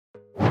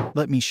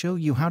Let me show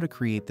you how to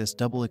create this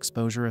double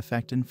exposure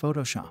effect in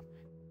Photoshop.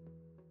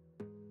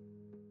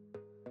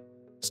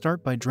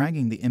 Start by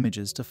dragging the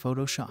images to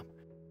Photoshop.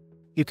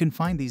 You can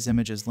find these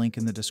images link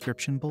in the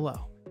description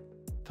below.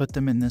 Put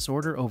them in this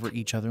order over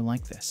each other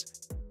like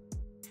this.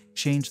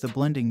 Change the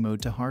blending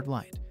mode to hard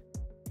light.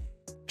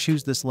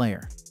 Choose this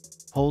layer.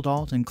 Hold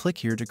Alt and click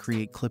here to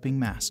create clipping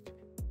mask.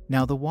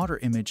 Now the water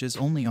image is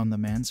only on the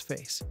man's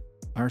face.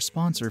 Our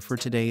sponsor for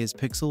today is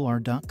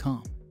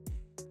pixelart.com.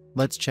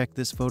 Let's check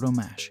this photo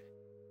mesh.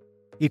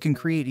 You can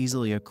create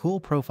easily a cool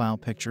profile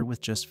picture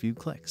with just few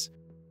clicks.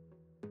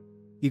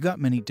 You got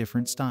many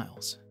different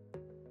styles.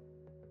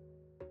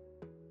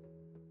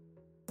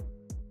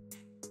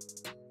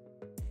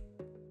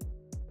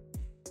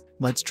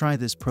 Let's try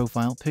this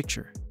profile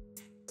picture.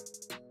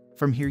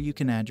 From here you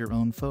can add your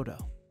own photo.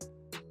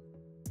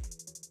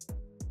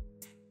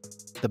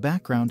 The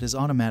background is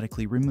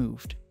automatically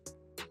removed.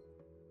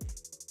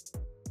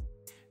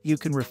 You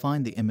can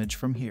refine the image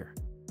from here.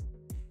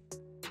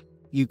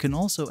 You can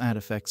also add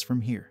effects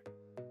from here.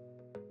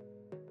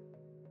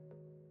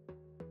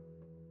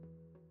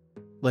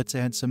 Let's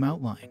add some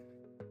outline.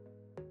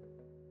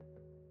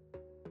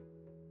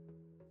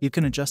 You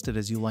can adjust it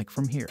as you like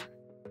from here.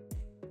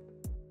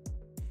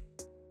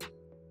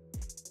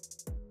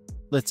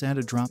 Let's add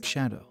a drop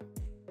shadow.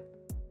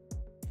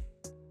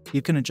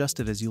 You can adjust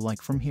it as you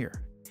like from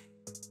here.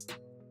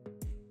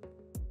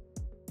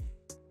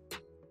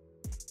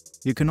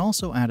 You can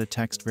also add a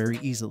text very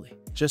easily.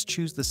 Just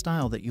choose the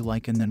style that you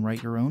like and then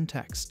write your own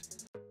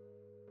text.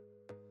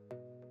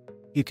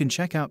 You can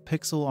check out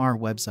Pixelart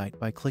website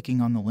by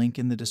clicking on the link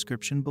in the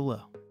description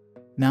below.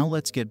 Now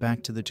let's get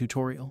back to the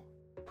tutorial.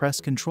 Press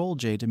Ctrl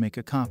J to make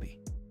a copy.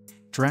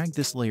 Drag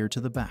this layer to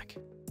the back.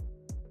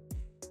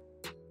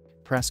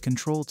 Press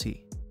Ctrl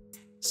T.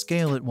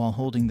 Scale it while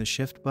holding the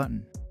Shift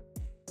button.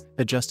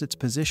 Adjust its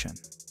position.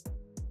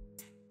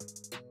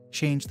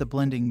 Change the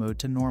blending mode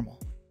to normal.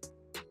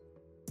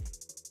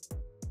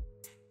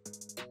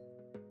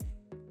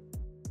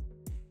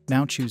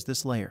 Now choose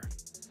this layer.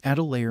 Add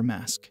a layer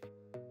mask.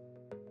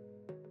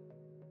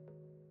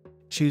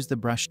 Choose the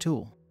brush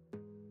tool.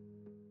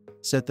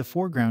 Set the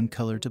foreground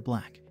color to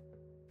black.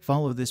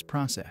 Follow this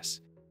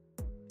process.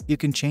 You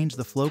can change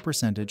the flow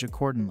percentage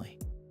accordingly.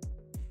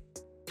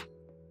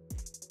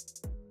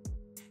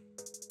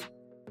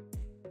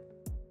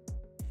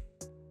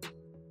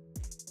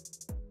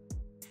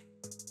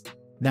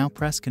 Now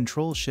press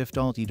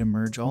Ctrl-Shift-Alt-E to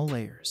merge all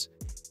layers.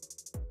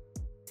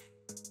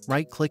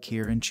 Right-click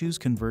here and choose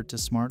Convert to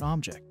Smart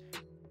Object.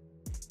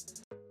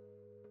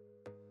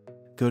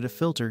 Go to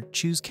Filter,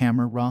 choose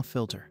Camera Raw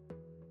Filter.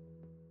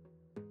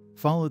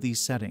 Follow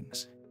these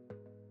settings.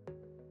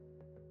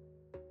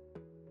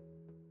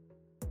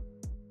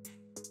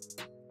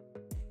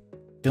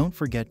 Don't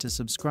forget to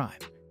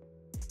subscribe.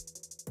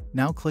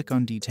 Now click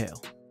on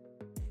Detail.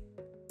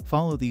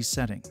 Follow these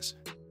settings.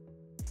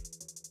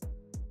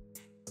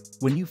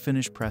 When you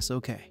finish, press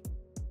OK.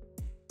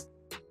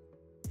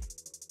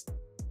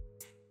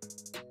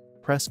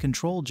 Press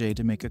Ctrl J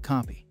to make a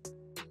copy.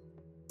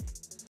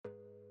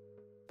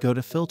 Go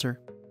to Filter,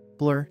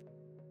 Blur,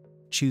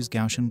 choose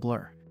Gaussian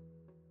Blur.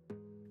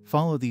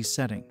 Follow these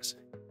settings.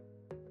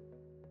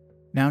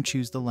 Now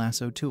choose the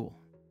lasso tool.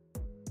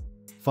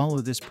 Follow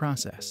this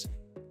process.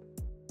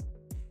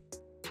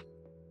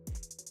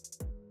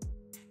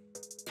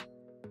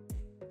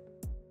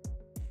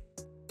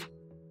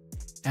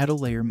 Add a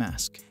layer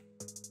mask.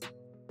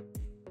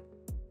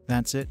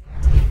 That's it.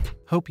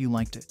 Hope you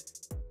liked it.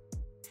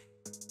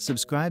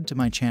 Subscribe to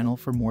my channel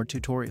for more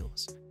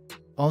tutorials.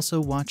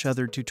 Also watch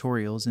other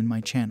tutorials in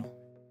my channel.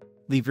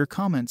 Leave your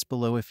comments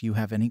below if you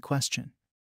have any question.